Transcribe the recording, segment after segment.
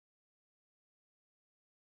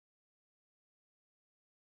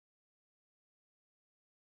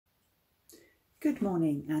Good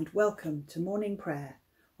morning and welcome to morning prayer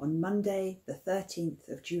on Monday the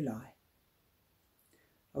 13th of July.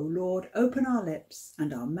 O Lord, open our lips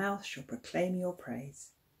and our mouth shall proclaim your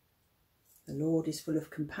praise. The Lord is full of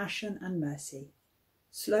compassion and mercy,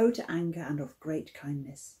 slow to anger and of great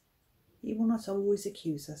kindness. He will not always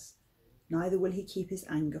accuse us, neither will he keep his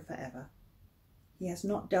anger forever. He has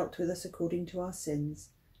not dealt with us according to our sins,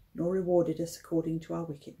 nor rewarded us according to our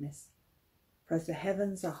wickedness. For as the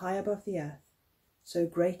heavens are high above the earth, so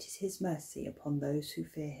great is his mercy upon those who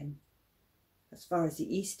fear him. As far as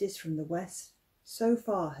the east is from the west, so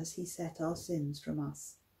far has he set our sins from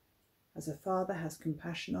us. As a father has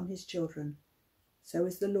compassion on his children, so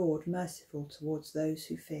is the Lord merciful towards those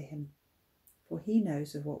who fear him. For he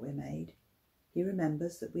knows of what we're made. He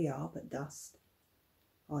remembers that we are but dust.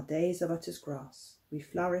 Our days are but as grass. We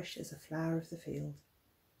flourish as a flower of the field.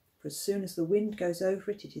 For as soon as the wind goes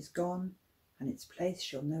over it, it is gone, and its place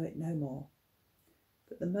shall know it no more.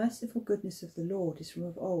 But the merciful goodness of the Lord is from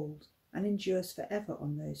of old, and endures for ever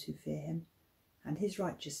on those who fear him, and his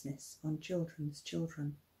righteousness on children's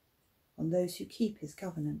children, on those who keep his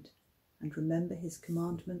covenant, and remember his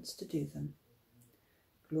commandments to do them.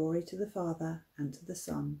 Glory to the Father, and to the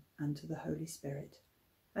Son, and to the Holy Spirit,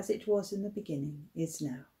 as it was in the beginning, is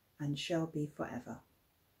now, and shall be forever.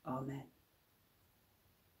 Amen.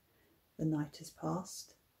 The night has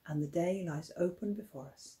passed, and the day lies open before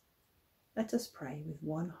us. Let us pray with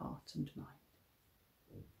one heart and mind.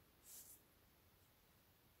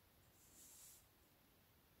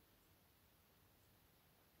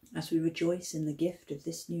 As we rejoice in the gift of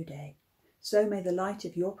this new day, so may the light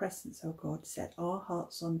of your presence, O God, set our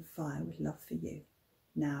hearts on fire with love for you,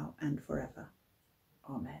 now and forever.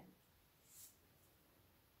 Amen.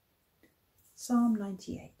 Psalm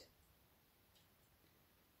 98.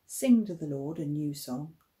 Sing to the Lord a new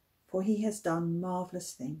song, for he has done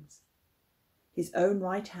marvellous things. His own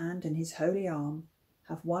right hand and his holy arm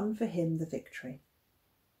have won for him the victory.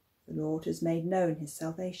 The Lord has made known his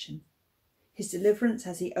salvation. His deliverance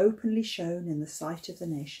has he openly shown in the sight of the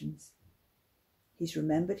nations. He's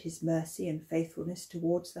remembered his mercy and faithfulness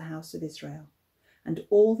towards the house of Israel, and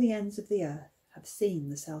all the ends of the earth have seen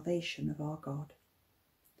the salvation of our God.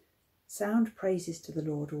 Sound praises to the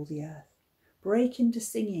Lord, all the earth. Break into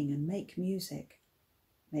singing and make music.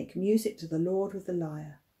 Make music to the Lord with the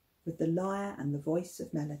lyre and the voice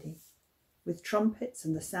of melody, with trumpets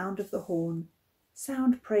and the sound of the horn.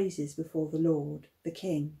 Sound praises before the Lord, the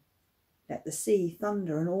King. Let the sea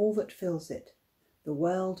thunder and all that fills it, the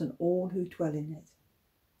world and all who dwell in it.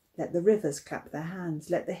 Let the rivers clap their hands,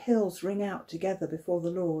 let the hills ring out together before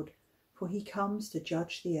the Lord, for he comes to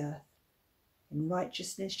judge the earth. In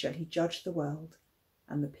righteousness shall he judge the world,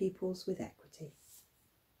 and the peoples with equity.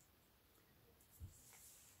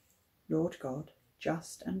 Lord God,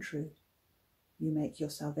 just and true, you make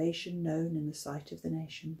your salvation known in the sight of the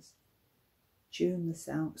nations. Tune the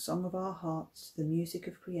song of our hearts to the music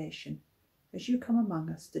of creation, as you come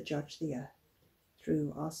among us to judge the earth,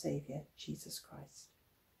 through our Saviour, Jesus Christ.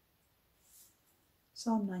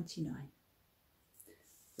 Psalm 99.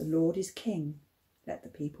 The Lord is King, let the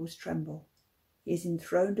peoples tremble. He is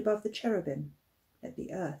enthroned above the cherubim, let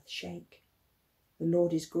the earth shake. The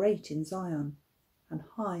Lord is great in Zion, and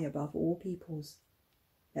high above all peoples.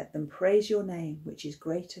 Let them praise your name, which is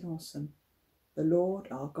great and awesome. The Lord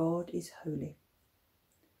our God is holy.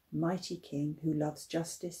 Mighty King, who loves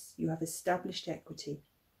justice, you have established equity.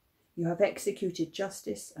 You have executed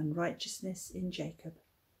justice and righteousness in Jacob.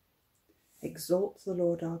 Exalt the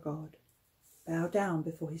Lord our God. Bow down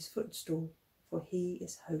before his footstool, for he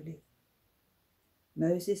is holy.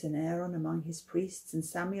 Moses and Aaron among his priests, and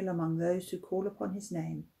Samuel among those who call upon his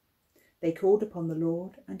name. They called upon the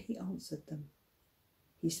Lord, and he answered them.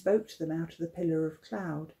 He spoke to them out of the pillar of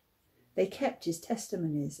cloud. They kept his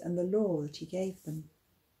testimonies and the law that he gave them.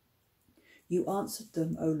 You answered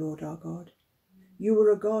them, O Lord our God. You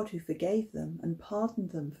were a God who forgave them and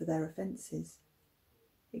pardoned them for their offences.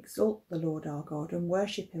 Exalt the Lord our God and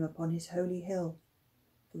worship him upon his holy hill,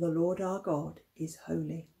 for the Lord our God is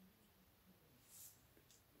holy.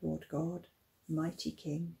 Lord God, mighty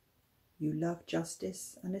King, you love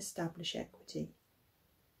justice and establish equity.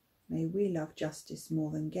 May we love justice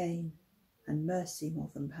more than gain, and mercy more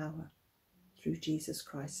than power, through Jesus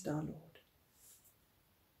Christ our Lord.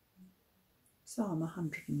 Psalm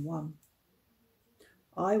 101.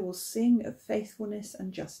 I will sing of faithfulness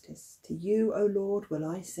and justice. To you, O Lord, will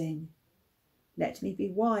I sing. Let me be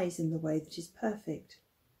wise in the way that is perfect.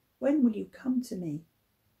 When will you come to me?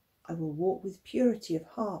 I will walk with purity of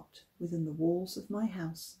heart within the walls of my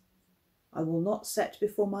house. I will not set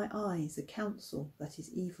before my eyes a counsel that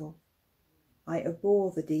is evil. I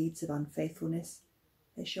abhor the deeds of unfaithfulness.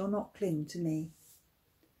 They shall not cling to me.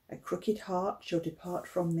 A crooked heart shall depart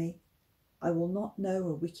from me. I will not know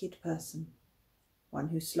a wicked person. One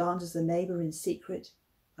who slanders a neighbour in secret,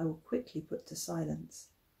 I will quickly put to silence.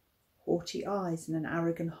 Haughty eyes and an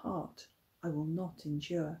arrogant heart I will not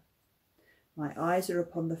endure. My eyes are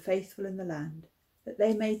upon the faithful in the land, that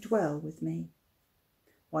they may dwell with me.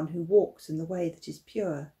 One who walks in the way that is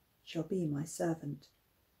pure shall be my servant.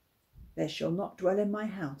 There shall not dwell in my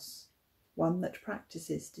house one that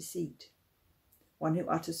practices deceit. One who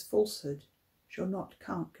utters falsehood shall not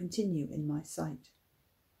continue in my sight.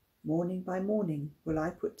 Morning by morning will I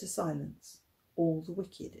put to silence all the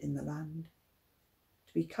wicked in the land,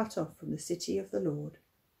 to be cut off from the city of the Lord,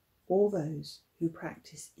 all those who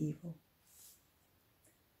practice evil.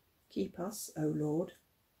 Keep us, O Lord,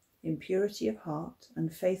 in purity of heart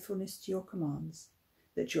and faithfulness to your commands,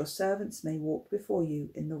 that your servants may walk before you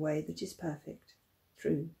in the way that is perfect,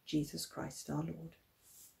 through Jesus Christ our Lord.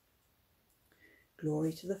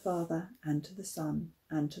 Glory to the Father, and to the Son,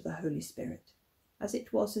 and to the Holy Spirit, as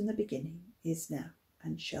it was in the beginning, is now,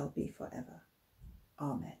 and shall be forever.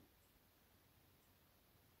 Amen.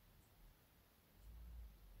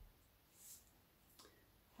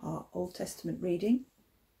 Our Old Testament reading,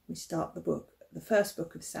 we start the first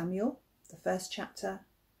book of Samuel, the first chapter,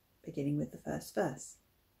 beginning with the first verse.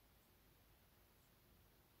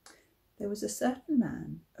 There was a certain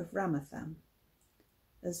man of Ramathaim,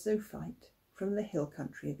 a Zophite, from the hill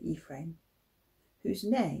country of Ephraim, whose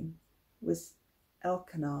name was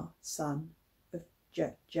Elkanah, son of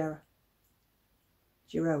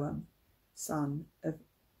Jeroham, son of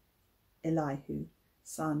Elihu,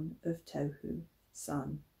 son of Tohu,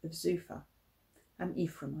 son of Zuphah, an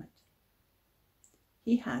Ephraimite.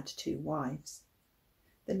 He had 2 wives.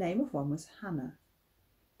 The name of one was Hannah,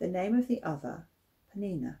 the name of the other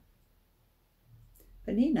Peninnah.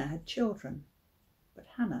 Peninnah had children, but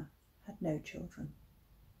Hannah had no children.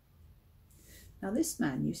 Now this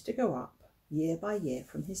man used to go up year by year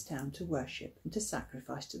from his town to worship and to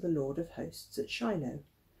sacrifice to the Lord of hosts at Shiloh,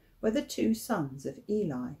 where the 2 sons of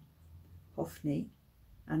Eli, Hophni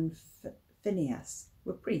and Phinehas,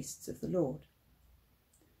 were priests of the Lord.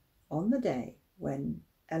 On the day when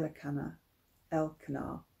Elkanah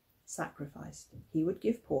sacrificed, he would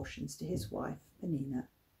give portions to his wife Peninnah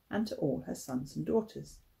and to all her sons and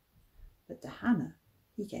daughters. But to Hannah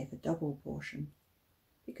he gave a double portion,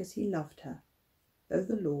 because he loved her, though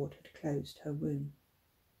the Lord had closed her womb.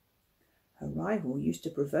 Her rival used to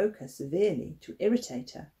provoke her severely to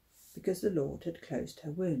irritate her, because the Lord had closed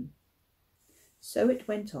her womb. So it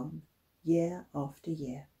went on, year after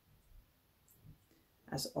year.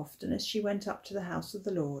 As often as she went up to the house of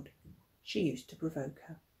the Lord, she used to provoke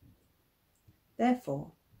her.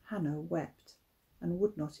 Therefore Hannah wept and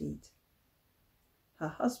would not eat. Her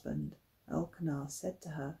husband Elkanah said to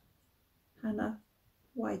her, Hannah,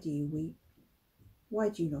 why do you weep? Why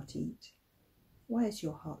do you not eat? Why is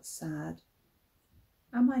your heart sad?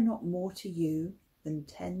 Am I not more to you than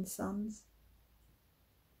 10 sons?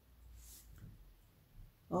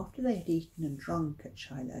 After they had eaten and drunk at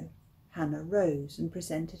Shiloh, Hannah rose and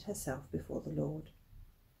presented herself before the Lord.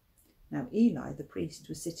 Now Eli the priest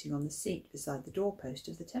was sitting on the seat beside the doorpost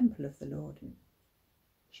of the temple of the Lord.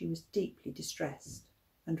 She was deeply distressed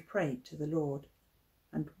and prayed to the Lord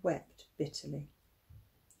and wept bitterly.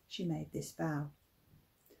 She made this vow,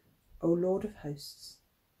 O Lord of hosts,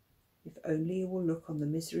 if only you will look on the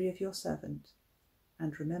misery of your servant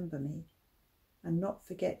and remember me, and not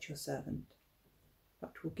forget your servant,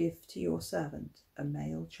 but will give to your servant a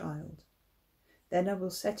male child. Then I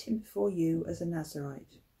will set him before you as a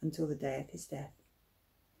Nazirite until the day of his death.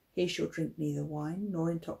 He shall drink neither wine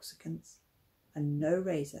nor intoxicants, and no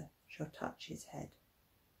razor shall touch his head.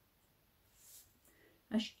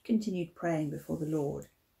 As she continued praying before the Lord,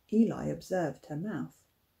 Eli observed her mouth.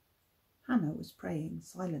 Hannah was praying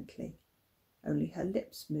silently, only her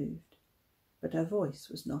lips moved, but her voice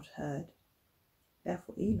was not heard.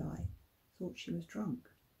 Therefore Eli thought she was drunk.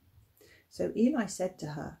 So Eli said to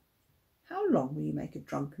her, How long will you make a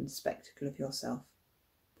drunken spectacle of yourself?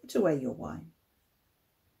 Put away your wine.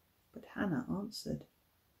 But Hannah answered,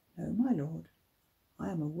 No, my lord, I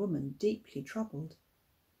am a woman deeply troubled.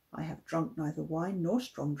 I have drunk neither wine nor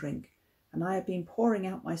strong drink, and I have been pouring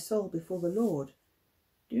out my soul before the Lord.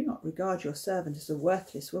 Do not regard your servant as a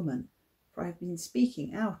worthless woman, for I have been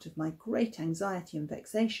speaking out of my great anxiety and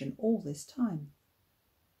vexation all this time.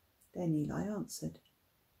 Then Eli answered,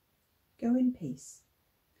 Go in peace.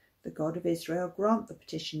 The God of Israel grant the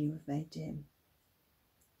petition you have made to him.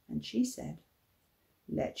 And she said,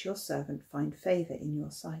 Let your servant find favour in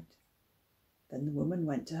your sight. Then the woman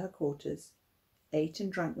went to her quarters, ate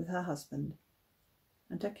and drank with her husband,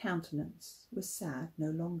 and her countenance was sad no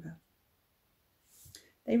longer.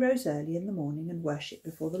 They rose early in the morning and worshipped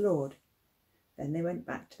before the Lord. Then they went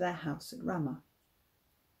back to their house at Ramah.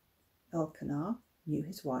 Elkanah knew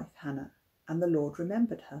his wife Hannah, and the Lord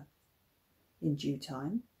remembered her. In due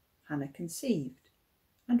time, Hannah conceived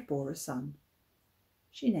and bore a son.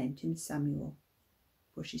 She named him Samuel,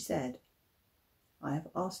 for she said, I have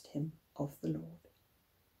asked him of the Lord.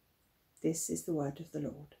 This is the word of the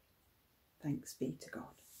Lord. Thanks be to God.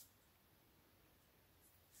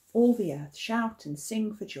 All the earth, shout and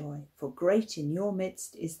sing for joy, for great in your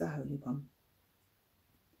midst is the Holy One.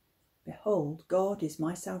 Behold, God is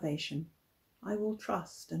my salvation. I will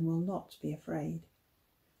trust and will not be afraid.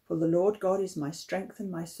 For the Lord God is my strength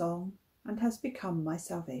and my song, and has become my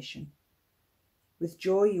salvation. With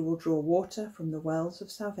joy you will draw water from the wells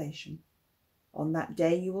of salvation. On that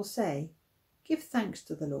day you will say, Give thanks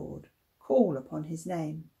to the Lord, call upon his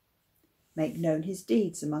name. Make known his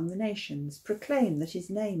deeds among the nations, proclaim that his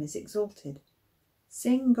name is exalted.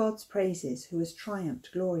 Sing God's praises, who has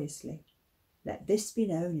triumphed gloriously. Let this be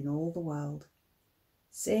known in all the world.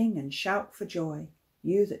 Sing and shout for joy,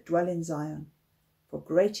 you that dwell in Zion, for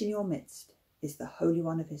great in your midst is the Holy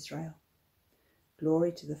One of Israel.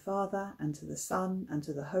 Glory to the Father, and to the Son, and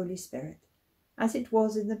to the Holy Spirit, as it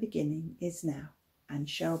was in the beginning, is now, and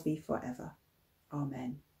shall be forever.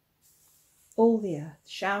 Amen. All the earth,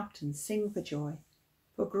 shout and sing for joy,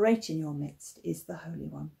 for great in your midst is the Holy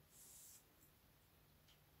One.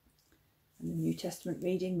 And the New Testament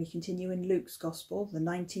reading, we continue in Luke's Gospel, the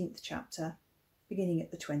 19th chapter, beginning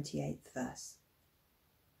at the 28th verse.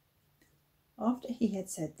 After he had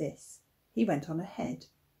said this, he went on ahead,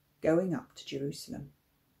 going up to Jerusalem.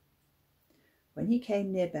 When he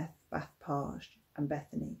came near Bethphage and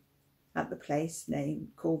Bethany, at the place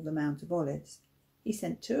called the Mount of Olives, he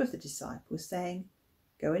sent 2 of the disciples, saying,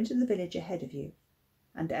 Go into the village ahead of you,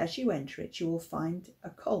 and as you enter it you will find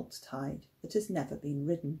a colt tied that has never been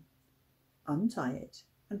ridden. Untie it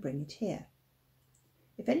and bring it here.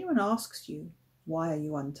 If anyone asks you, Why are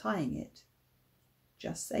you untying it?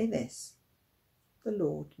 Just say this, The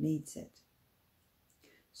Lord needs it.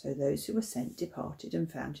 So those who were sent departed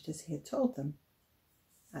and found it as he had told them.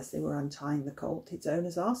 As they were untying the colt, its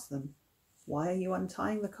owners asked them, Why are you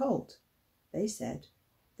untying the colt? They said,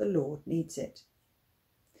 The Lord needs it.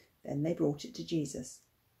 Then they brought it to Jesus,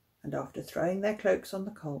 and after throwing their cloaks on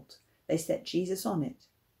the colt, they set Jesus on it.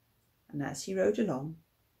 And as he rode along,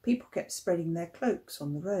 people kept spreading their cloaks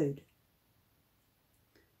on the road.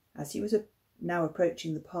 As he was now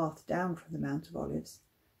approaching the path down from the Mount of Olives,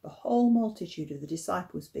 the whole multitude of the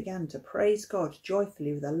disciples began to praise God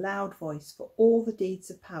joyfully with a loud voice for all the deeds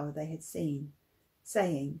of power they had seen,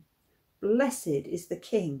 saying, Blessed is the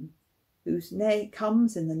King, whose name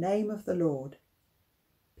comes in the name of the Lord.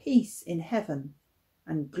 Peace in heaven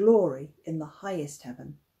and glory in the highest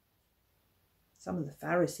heaven. Some of the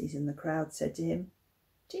Pharisees in the crowd said to him,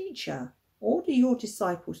 Teacher, order your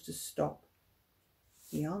disciples to stop.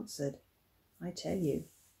 He answered, I tell you,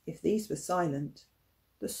 if these were silent,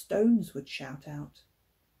 the stones would shout out.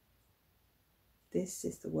 This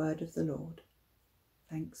is the word of the Lord.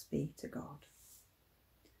 Thanks be to God.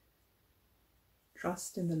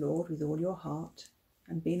 Trust in the Lord with all your heart,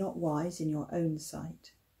 and be not wise in your own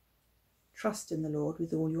sight. Trust in the Lord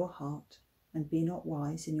with all your heart, and be not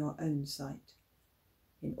wise in your own sight.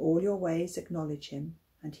 In all your ways acknowledge him,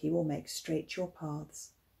 and he will make straight your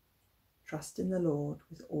paths. Trust in the Lord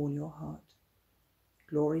with all your heart.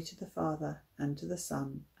 Glory to the Father, and to the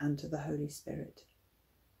Son, and to the Holy Spirit.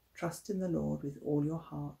 Trust in the Lord with all your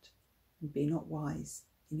heart, and be not wise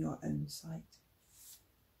in your own sight.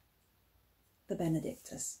 The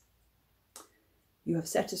Benedictus. You have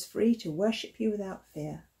set us free to worship you without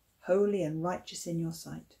fear, holy and righteous in your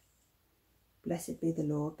sight. Blessed be the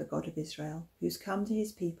Lord, the God of Israel, who's come to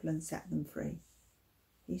his people and set them free.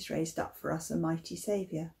 He's raised up for us a mighty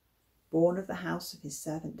Saviour, born of the house of his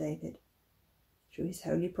servant David. Through his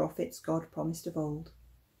holy prophets God promised of old,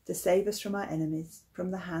 to save us from our enemies,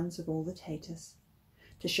 from the hands of all that hate us,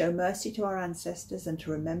 to show mercy to our ancestors and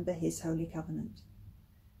to remember his holy covenant.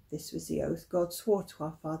 This was the oath God swore to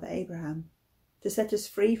our father Abraham, to set us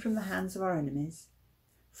free from the hands of our enemies,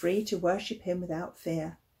 free to worship him without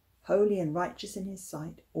fear, holy and righteous in his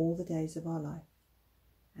sight all the days of our life.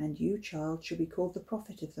 And you, child, shall be called the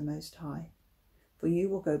prophet of the Most High, for you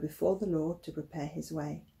will go before the Lord to prepare his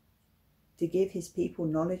way, to give his people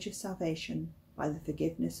knowledge of salvation by the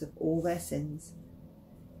forgiveness of all their sins.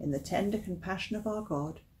 In the tender compassion of our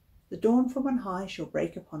God, the dawn from on high shall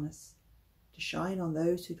break upon us, to shine on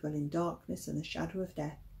those who dwell in darkness and the shadow of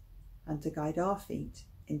death, and to guide our feet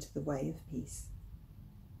into the way of peace.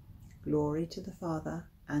 Glory to the Father,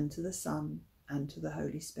 and to the Son, and to the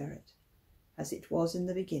Holy Spirit, as it was in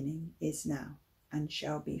the beginning, is now, and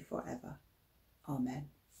shall be forever. Amen.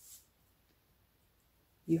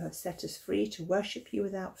 You have set us free to worship you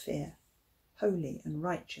without fear, holy and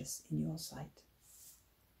righteous in your sight.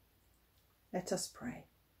 Let us pray.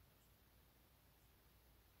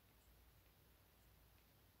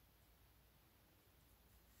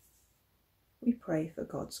 We pray for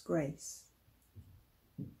God's grace.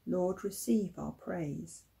 Lord, receive our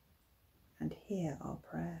praise and hear our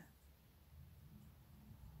prayer.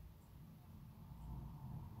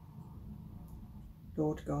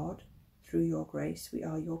 Lord God, through your grace we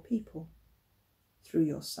are your people. Through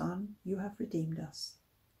your Son you have redeemed us.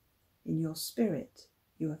 In your Spirit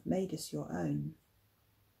you have made us your own.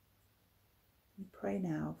 We pray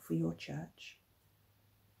now for your church.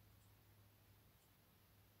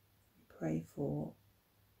 We pray for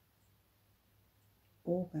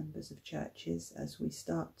all members of churches as we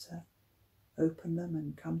start to open them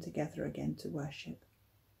and come together again to worship.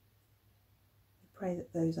 We pray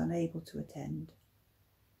that those unable to attend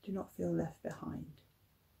do not feel left behind.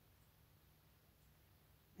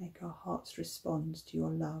 Make our hearts respond to your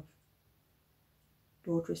love.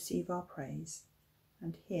 Lord, receive our praise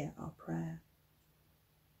and hear our prayer.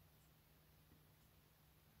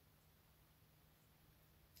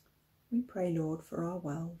 We pray, Lord, for our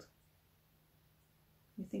world.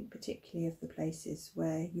 We think particularly of the places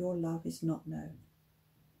where your love is not known.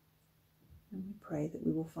 And we pray that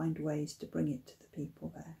we will find ways to bring it to the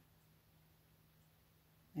people there.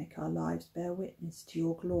 Make our lives bear witness to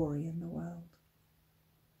your glory in the world.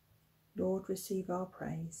 Lord, receive our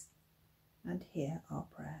praise and hear our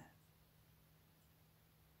prayer.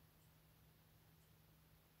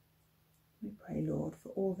 We pray, Lord, for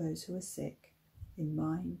all those who are sick in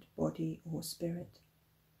mind, body or spirit,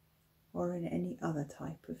 or in any other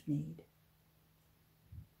type of need.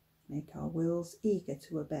 Make our wills eager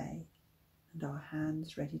to obey and our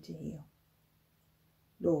hands ready to heal.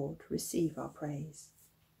 Lord, receive our praise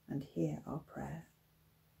and hear our prayer.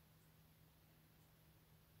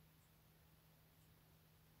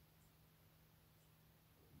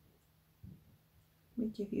 We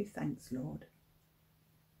give you thanks, Lord,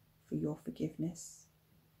 for your forgiveness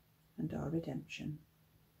and our redemption.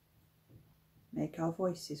 Make our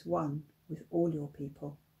voices one with all your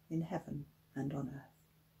people in heaven and on earth.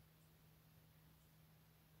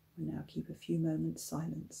 We now keep a few moments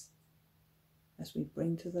silence as we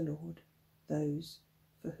bring to the Lord those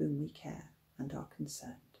for whom we care and are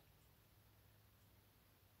concerned.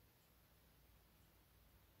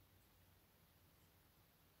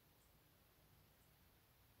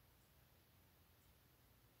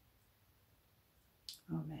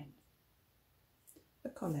 Amen. The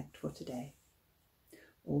collect for today.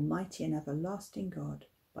 Almighty and everlasting God,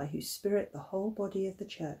 by whose Spirit the whole body of the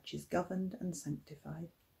Church is governed and sanctified,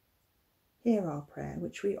 hear our prayer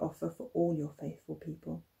which we offer for all your faithful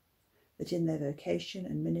people, that in their vocation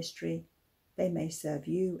and ministry they may serve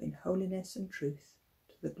you in holiness and truth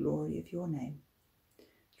to the glory of your name.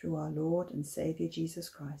 Through our Lord and Saviour Jesus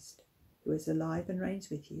Christ, who is alive and reigns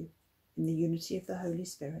with you in the unity of the Holy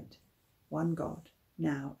Spirit, one God,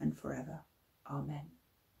 now and forever. Amen.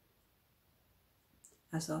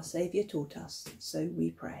 As our Saviour taught us, so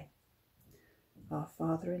we pray. Our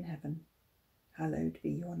Father in heaven, hallowed be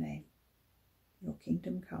your name. Your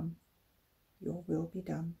kingdom come, your will be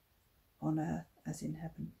done, on earth as in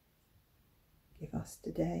heaven. Give us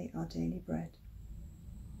today our daily bread.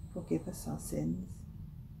 Forgive us our sins,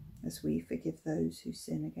 as we forgive those who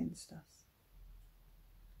sin against us.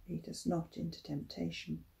 Lead us not into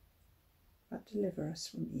temptation, but deliver us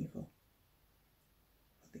from evil.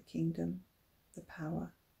 For the kingdom, the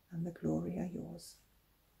power, and the glory are yours,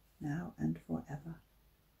 now and forever.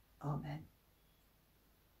 Amen.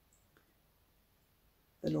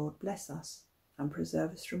 The Lord bless us and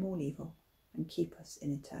preserve us from all evil, and keep us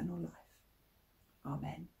in eternal life.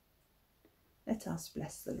 Amen. Let us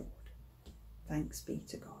bless the Lord. Thanks be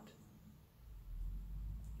to God.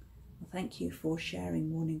 Well, thank you for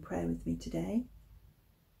sharing morning prayer with me today.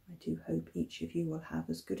 I do hope each of you will have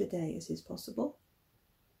as good a day as is possible,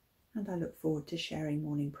 and I look forward to sharing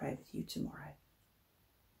morning prayer with you tomorrow.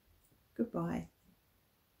 Goodbye.